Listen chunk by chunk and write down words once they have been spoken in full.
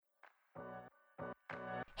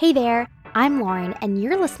Hey there, I'm Lauren, and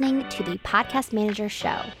you're listening to the Podcast Manager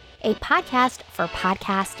Show, a podcast for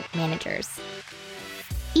podcast managers.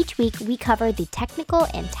 Each week, we cover the technical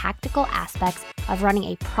and tactical aspects of running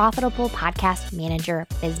a profitable podcast manager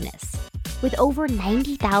business. With over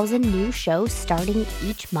 90,000 new shows starting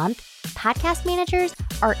each month, podcast managers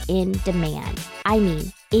are in demand. I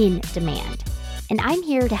mean, in demand. And I'm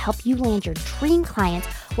here to help you land your dream clients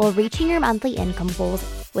while reaching your monthly income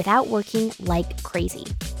goals without working like crazy.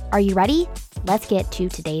 Are you ready? Let's get to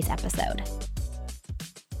today's episode.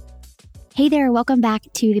 Hey there, welcome back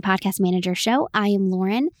to the Podcast Manager Show. I am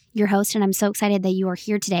Lauren, your host, and I'm so excited that you are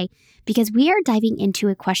here today because we are diving into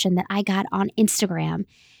a question that I got on Instagram.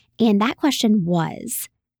 And that question was,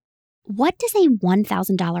 what does a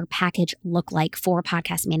 $1,000 package look like for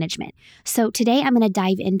podcast management? So today I'm going to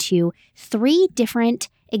dive into 3 different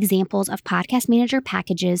examples of podcast manager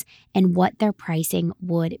packages and what their pricing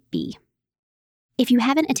would be. If you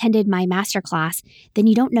haven't attended my masterclass, then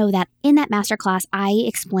you don't know that in that masterclass, I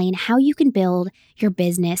explain how you can build your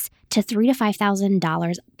business to $3,000 to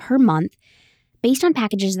 $5,000 per month based on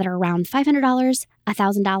packages that are around $500,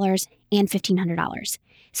 $1,000, and $1,500.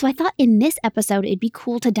 So I thought in this episode, it'd be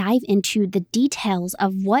cool to dive into the details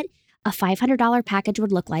of what a $500 package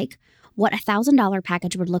would look like, what a $1,000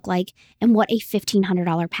 package would look like, and what a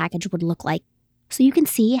 $1,500 package would look like. So you can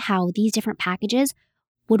see how these different packages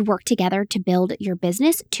would work together to build your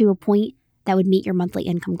business to a point that would meet your monthly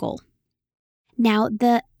income goal. Now,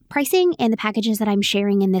 the pricing and the packages that I'm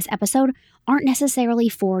sharing in this episode aren't necessarily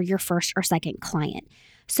for your first or second client.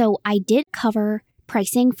 So I did cover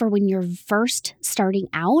pricing for when you're first starting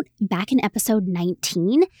out back in episode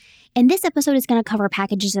 19. And this episode is going to cover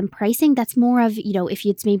packages and pricing that's more of, if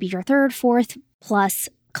it's maybe your third, fourth plus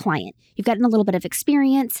client. You've gotten a little bit of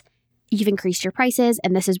experience, you've increased your prices,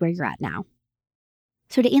 and this is where you're at now.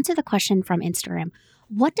 So to answer the question from Instagram,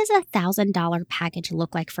 what does a $1,000 package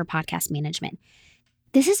look like for podcast management?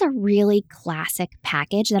 This is a really classic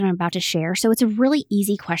package that I'm about to share. So it's a really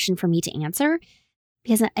easy question for me to answer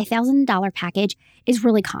because a $1,000 package is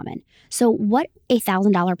really common. So what a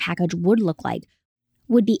 $1,000 package would look like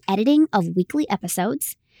would be editing of weekly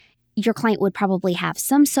episodes. Your client would probably have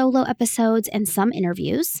some solo episodes and some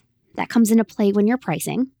interviews. That comes into play when you're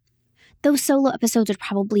pricing. Those solo episodes would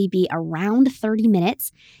probably be around 30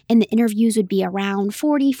 minutes, and the interviews would be around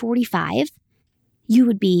 40, 45. You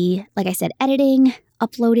would be, like I said, editing,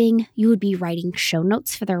 uploading. You would be writing show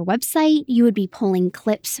notes for their website. You would be pulling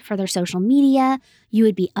clips for their social media. You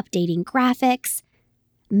would be updating graphics,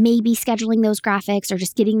 maybe scheduling those graphics or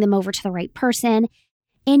just getting them over to the right person.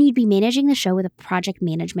 And you'd be managing the show with a project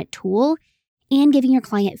management tool and giving your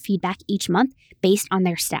client feedback each month based on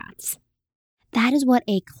their stats. That is what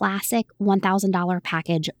a classic $1,000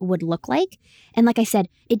 package would look like. And like I said,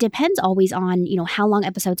 it depends always on, how long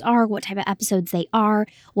episodes are, what type of episodes they are,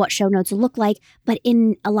 what show notes look like. But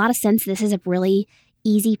in a lot of sense, this is a really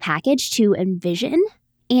easy package to envision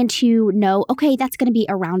and to know, okay, that's going to be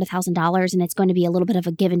around $1,000 and it's going to be a little bit of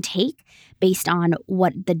a give and take based on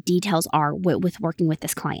what the details are with working with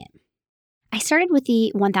this client. I started with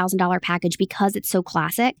the $1,000 package because it's so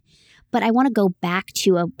classic. But I want to go back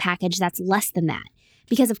to a package that's less than that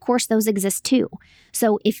because, of course, those exist too.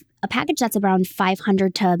 So if a package that's around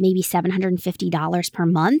 $500 to maybe $750 per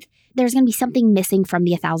month, there's going to be something missing from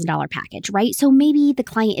the $1,000 package, right? So maybe the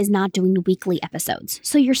client is not doing weekly episodes.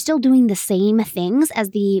 So you're still doing the same things as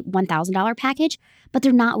the $1,000 package, but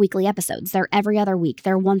they're not weekly episodes. They're every other week.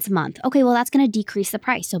 They're once a month. Okay, well, that's going to decrease the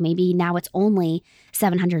price. So maybe now it's only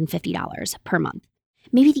 $750 per month.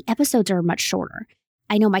 Maybe the episodes are much shorter.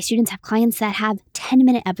 I know my students have clients that have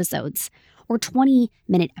 10-minute episodes or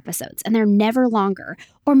 20-minute episodes, and they're never longer.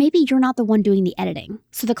 Or maybe you're not the one doing the editing.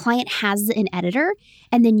 So the client has an editor,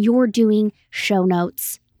 and then you're doing show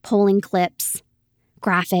notes, pulling clips,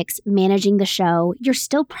 graphics, managing the show. You're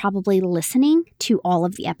still probably listening to all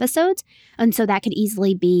of the episodes. And so that could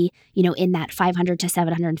easily be, in that $500 to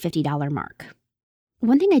 $750 mark.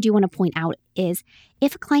 One thing I do want to point out is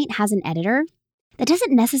if a client has an editor, that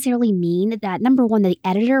doesn't necessarily mean that, number one, the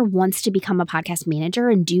editor wants to become a podcast manager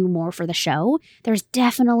and do more for the show. There's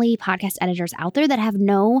definitely podcast editors out there that have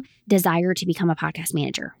no desire to become a podcast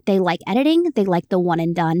manager. They like editing. They like the one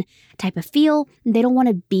and done type of feel. They don't want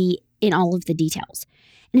to be in all of the details.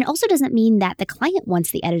 And it also doesn't mean that the client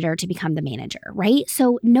wants the editor to become the manager, right?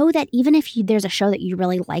 So know that even if there's a show that you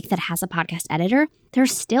really like that has a podcast editor,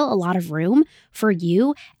 there's still a lot of room for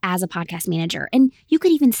you as a podcast manager. And you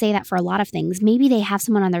could even say that for a lot of things. Maybe they have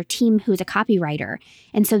someone on their team who's a copywriter,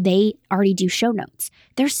 and so they already do show notes.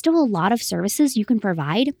 There's still a lot of services you can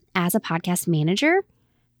provide as a podcast manager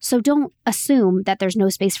So don't assume that there's no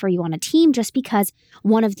space for you on a team just because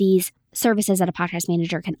one of these services that a podcast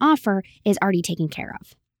manager can offer is already taken care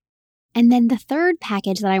of. And then the third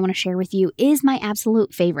package that I want to share with you is my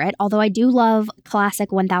absolute favorite, although I do love classic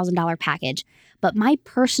 $1,000 package. But my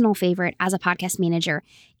personal favorite as a podcast manager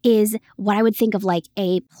is what I would think of like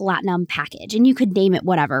a platinum package. And you could name it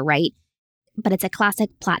whatever, right? But it's a classic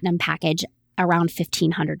platinum package around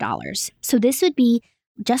 $1,500. So this would be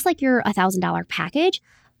just like your $1,000 package,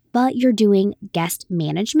 but you're doing guest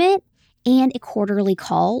management and a quarterly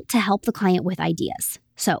call to help the client with ideas.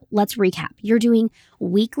 So let's recap. You're doing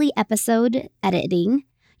weekly episode editing,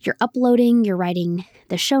 you're uploading, you're writing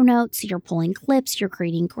the show notes, you're pulling clips, you're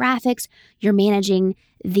creating graphics, you're managing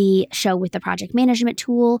the show with the project management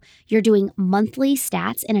tool, you're doing monthly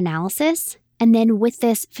stats and analysis. And then with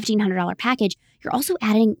this $1,500 package, you're also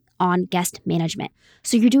adding on guest management.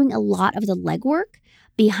 So you're doing a lot of the legwork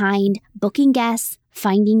behind booking guests,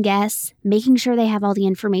 finding guests, making sure they have all the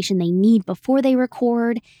information they need before they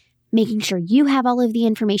record, making sure you have all of the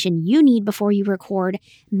information you need before you record,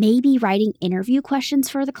 maybe writing interview questions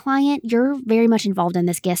for the client. You're very much involved in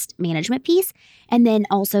this guest management piece, and then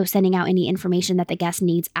also sending out any information that the guest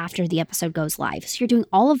needs after the episode goes live. So you're doing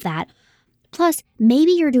all of that. Plus,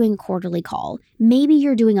 maybe you're doing a quarterly call, maybe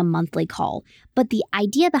you're doing a monthly call, but the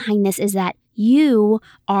idea behind this is that you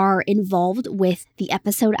are involved with the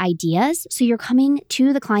episode ideas. So you're coming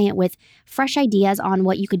to the client with fresh ideas on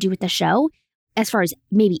what you could do with the show as far as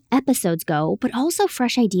maybe episodes go, but also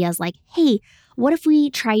fresh ideas like, hey, what if we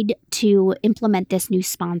tried to implement this new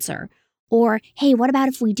sponsor? Or, hey, what about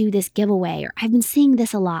if we do this giveaway? Or I've been seeing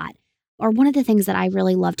this a lot. Or one of the things that I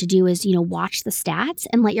really love to do is, watch the stats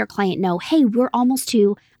and let your client know, hey, we're almost to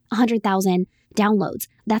 100,000 downloads.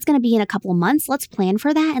 That's going to be in a couple of months. Let's plan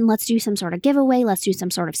for that and let's do some sort of giveaway. Let's do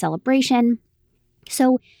some sort of celebration.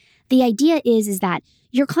 So the idea is that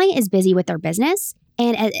your client is busy with their business.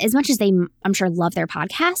 And as much as they, I'm sure, love their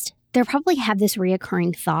podcast, they'll probably have this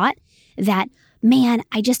reoccurring thought that, man,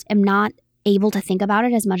 I just am not able to think about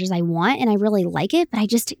it as much as I want. And I really like it, but I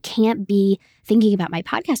just can't be thinking about my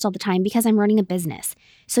podcast all the time because I'm running a business.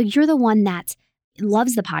 So you're the one that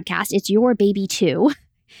loves the podcast. It's your baby too.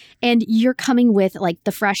 And you're coming with like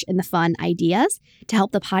the fresh and the fun ideas to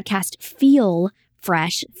help the podcast feel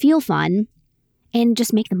fresh, feel fun, and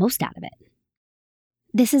just make the most out of it.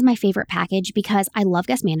 This is my favorite package because I love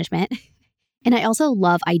guest management. And I also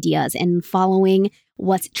love ideas and following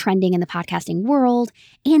what's trending in the podcasting world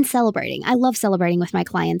and celebrating. I love celebrating with my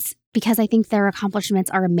clients because I think their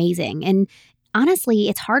accomplishments are amazing. And honestly,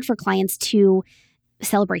 it's hard for clients to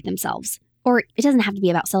celebrate themselves. Or it doesn't have to be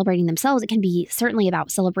about celebrating themselves. It can be certainly about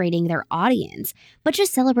celebrating their audience, but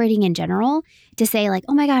just celebrating in general to say like,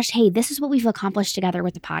 oh my gosh, hey, this is what we've accomplished together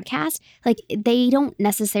with the podcast. Like they don't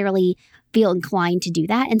necessarily feel inclined to do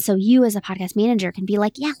that. And so you as a podcast manager can be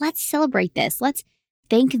like, yeah, let's celebrate this. Let's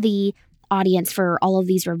thank the audience for all of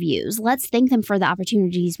these reviews. Let's thank them for the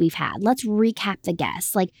opportunities we've had. Let's recap the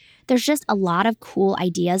guests. Like there's just a lot of cool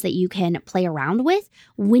ideas that you can play around with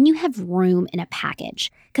when you have room in a package.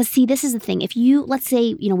 Because see, this is the thing. If you, let's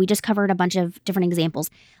say, we just covered a bunch of different examples.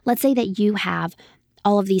 Let's say that you have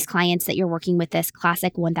all of these clients that you're working with this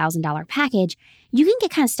classic $1,000 package. You can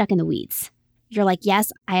get kind of stuck in the weeds. You're like,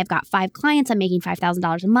 yes, I have got 5 clients. I'm making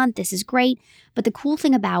 $5,000 a month. This is great. But the cool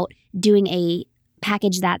thing about doing a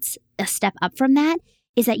package that's a step up from that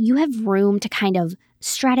is that you have room to kind of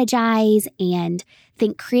strategize and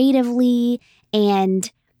think creatively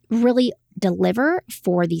and really deliver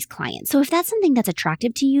for these clients. So if that's something that's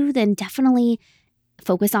attractive to you, then definitely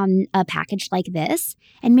focus on a package like this.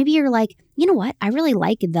 And maybe you're like, you know what? I really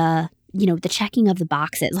like the checking of the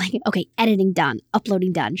boxes. Like, okay, editing done,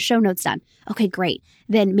 uploading done, show notes done. Okay, great.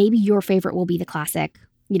 Then maybe your favorite will be the classic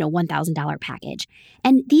 $1,000 package.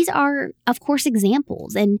 And these are, of course,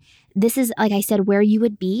 examples. And this is, like I said, where you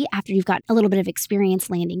would be after you've got a little bit of experience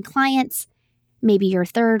landing clients, maybe your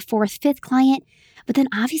 3rd, 4th, 5th client. But then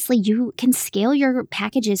obviously you can scale your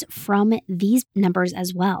packages from these numbers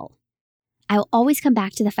as well. I'll always come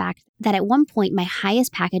back to the fact that at one point, my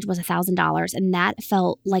highest package was $1,000. And that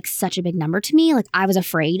felt like such a big number to me. Like I was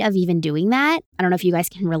afraid of even doing that. I don't know if you guys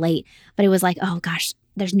can relate, but it was like, oh gosh,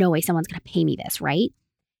 there's no way someone's going to pay me this, right?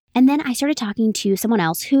 And then I started talking to someone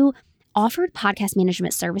else who offered podcast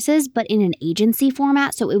management services, but in an agency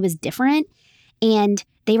format. So it was different. And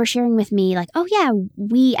they were sharing with me like, oh yeah,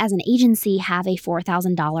 we as an agency have a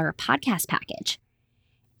 $4,000 podcast package.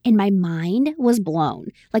 And my mind was blown.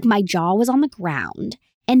 Like my jaw was on the ground.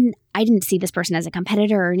 And I didn't see this person as a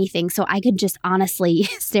competitor or anything. So I could just honestly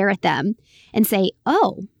stare at them and say,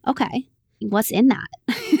 oh, okay, what's in that?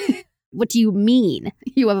 What do you mean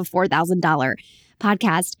you have a $4,000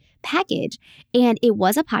 podcast package. And it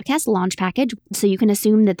was a podcast launch package. So you can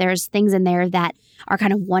assume that there's things in there that are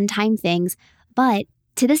kind of one-time things. But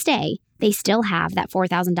to this day, they still have that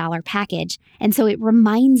 $4,000 package. And so it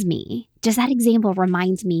reminds me, just that example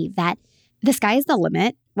reminds me that the sky is the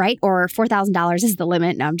limit, right? Or $4,000 is the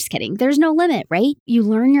limit. No, I'm just kidding. There's no limit, right? You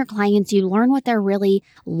learn your clients, you learn what they're really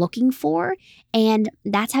looking for, and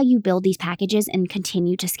that's how you build these packages and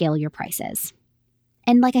continue to scale your prices.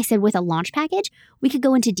 And like I said, with a launch package, we could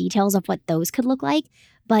go into details of what those could look like,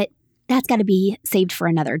 but that's got to be saved for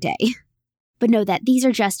another day. But know that these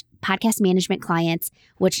are just podcast management clients,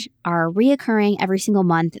 which are reoccurring every single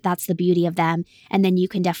month. That's the beauty of them. And then you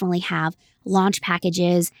can definitely have launch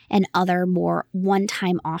packages and other more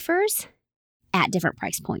one-time offers at different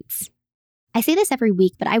price points. I say this every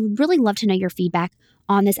week, but I would really love to know your feedback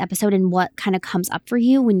on this episode and what kind of comes up for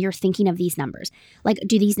you when you're thinking of these numbers. Like,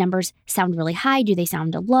 do these numbers sound really high? Do they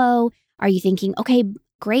sound low? Are you thinking, okay,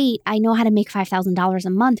 great, I know how to make $5,000 a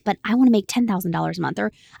month, but I want to make $10,000 a month?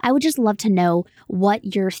 Or I would just love to know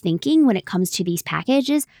what you're thinking when it comes to these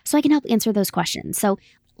packages so I can help answer those questions. So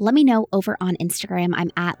let me know over on Instagram.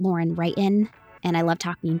 I'm at Lauren Wrighton, and I love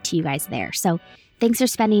talking to you guys there. So thanks for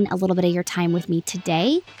spending a little bit of your time with me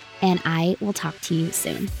today, and I will talk to you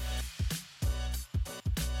soon.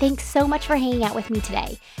 Thanks so much for hanging out with me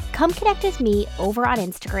today. Come connect with me over on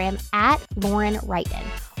Instagram at Lauren Wrighton,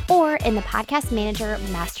 or in the Podcast Manager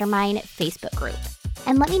Mastermind Facebook group.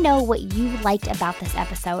 And let me know what you liked about this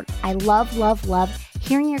episode. I love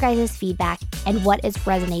hearing your guys' feedback and what is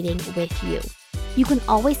resonating with you. You can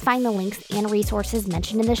always find the links and resources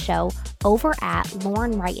mentioned in the show over at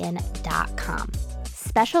laurenwrighton.com.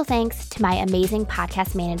 Special thanks to my amazing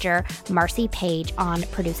podcast manager, Marcy Page, on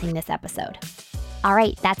producing this episode. All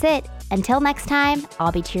right, that's it. Until next time,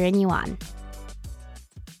 I'll be cheering you on.